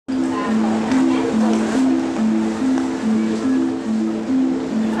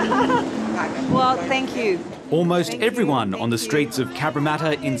thank you. Almost everyone on the streets of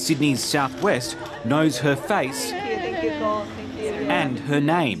Cabramatta in Sydney's southwest knows her face and her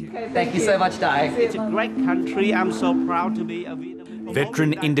name. Thank you so much, Dai. It's a great country. I'm so proud to be a Vietnamese.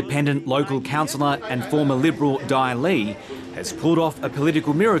 Veteran independent local councillor and former Liberal Dai Lee has pulled off a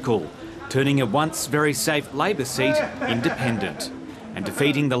political miracle, turning a once very safe Labor seat independent and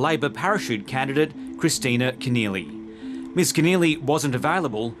defeating the Labor parachute candidate Kristina Keneally. Ms Keneally wasn't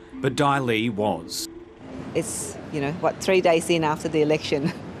available, but Dai Lee was. It's, 3 days in after the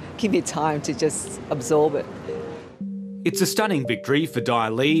election. Give me time to just absorb it. It's a stunning victory for Dai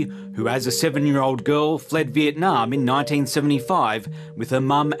Lee, who as a 7-year-old girl fled Vietnam in 1975 with her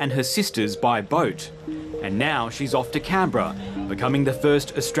mum and her sisters by boat. And now she's off to Canberra, becoming the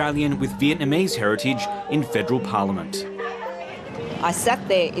first Australian with Vietnamese heritage in federal parliament. I sat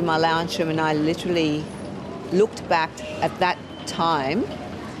there in my lounge room and I literally looked back at that time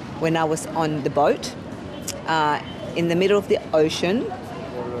when I was on the boat in the middle of the ocean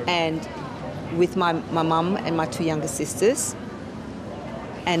and with my mum and my 2 younger sisters.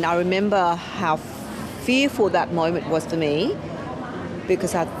 And I remember how fearful that moment was for me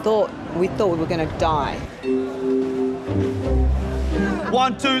because we thought we were going to die.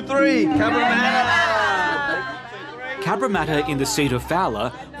 1, 2, 3, Cabramatta! Cabramatta in the seat of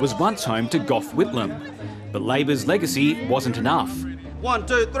Fowler was once home to Gough Whitlam, but Labor's legacy wasn't enough. 1,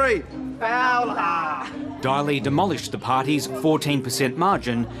 2, 3, Fowler! Dai Lee demolished the party's 14%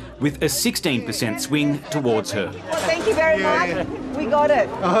 margin with a 16% swing towards her. Thank you very much. We got it.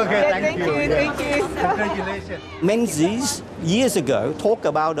 Okay, thank you. Congratulations. Menzies, years ago, talked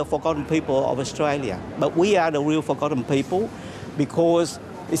about the forgotten people of Australia. But we are the real forgotten people because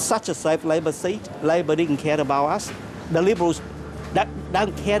it's such a safe Labor seat. Labor didn't care about us. The Liberals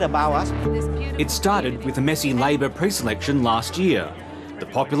don't care about us. It started with a messy Labor pre-selection last year. The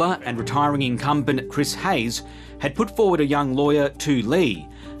popular and retiring incumbent Chris Hayes had put forward a young lawyer, Tu Lee,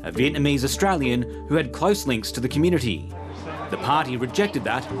 a Vietnamese Australian who had close links to the community. The party rejected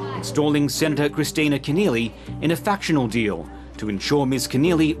that, installing Senator Kristina Keneally in a factional deal to ensure Ms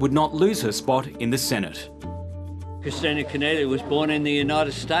Keneally would not lose her spot in the Senate. Kristina Keneally was born in the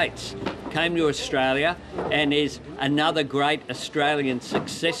United States, came to Australia and is another great Australian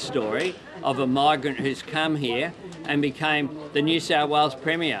success story of a migrant who's come here and became the New South Wales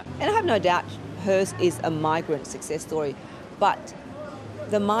Premier. And I have no doubt hers is a migrant success story, but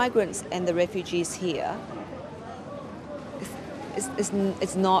the migrants and the refugees here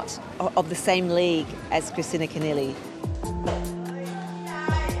is not of the same league as Kristina Keneally.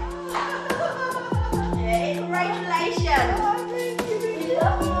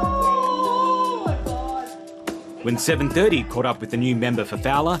 When 7:30 caught up with the new member for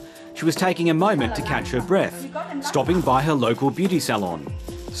Fowler, she was taking a moment to catch her breath, stopping by her local beauty salon.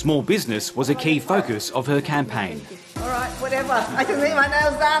 Small business was a key focus of her campaign. All right, whatever. I can see my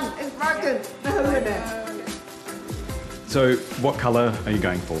nails done. It's broken. So, what colour are you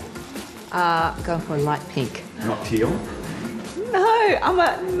going for? Going for a light pink. Not teal? No,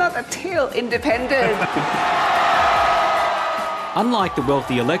 I'm not a teal independent. Unlike the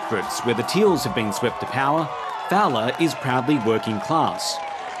wealthy electorates where the teals have been swept to power, Fowler is proudly working class.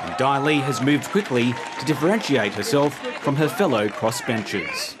 And Dai Lee has moved quickly to differentiate herself from her fellow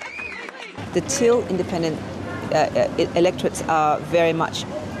crossbenchers. The teal independent electorates are very much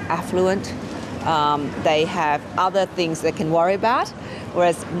affluent. They have other things they can worry about,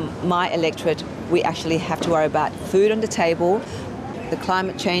 whereas my electorate, we actually have to worry about food on the table, the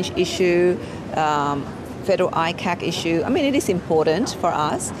climate change issue, federal ICAC issue. I mean, it is important for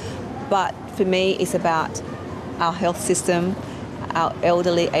us, but for me, it's about our health system, our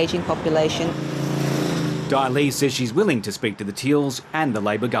elderly ageing population. Dai Lee says she's willing to speak to the Teals and the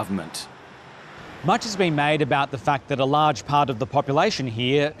Labor government. Much has been made about the fact that a large part of the population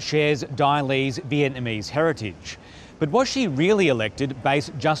here shares Dai Lee's Vietnamese heritage. But was she really elected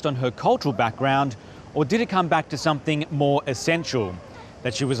based just on her cultural background, or did it come back to something more essential?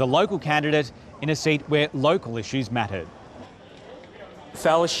 That she was a local candidate in a seat where local issues mattered.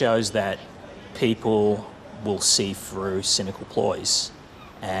 Fowler shows that people will see through cynical ploys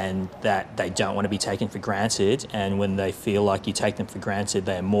and that they don't want to be taken for granted, and when they feel like you take them for granted,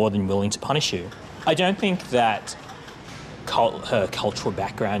 they're more than willing to punish you. I don't think that her cultural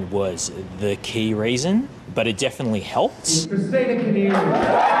background was the key reason, but it definitely helped.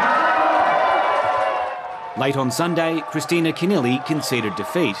 Late on Sunday, Kristina Keneally conceded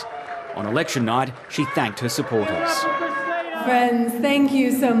defeat. On election night, she thanked her supporters. Friends, thank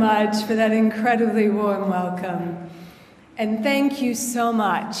you so much for that incredibly warm welcome. And thank you so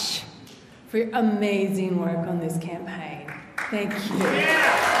much for your amazing work on this campaign. Thank you.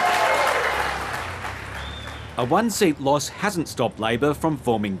 A one-seat loss hasn't stopped Labor from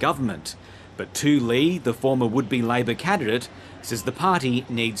forming government. But Tu Lee, the former would-be Labor candidate, says the party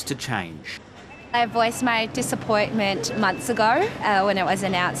needs to change. I voiced my disappointment months ago when it was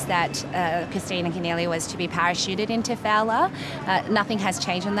announced that Kristina Keneally was to be parachuted into Fowler. Nothing has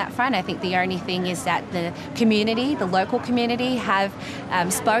changed on that front. I think the only thing is that the community, the local community, have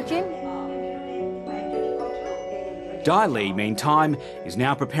spoken. Dai Lee, meantime, is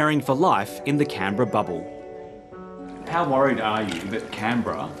now preparing for life in the Canberra bubble. How worried are you that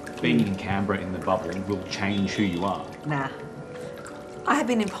Canberra, being in Canberra in the bubble, will change who you are? Nah. I have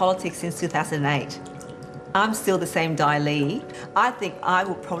been in politics since 2008. I'm still the same Dai Lee. I think I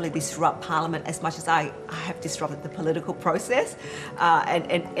will probably disrupt Parliament as much as I have disrupted the political process.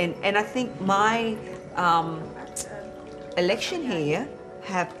 And I think my election here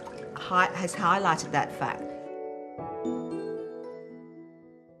has highlighted that fact.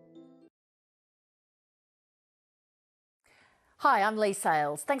 Hi, I'm Lee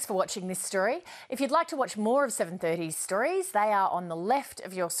Sales. Thanks for watching this story. If you'd like to watch more of 730's stories, they are on the left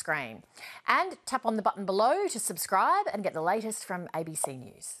of your screen. And tap on the button below to subscribe and get the latest from ABC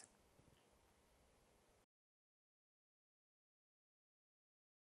News.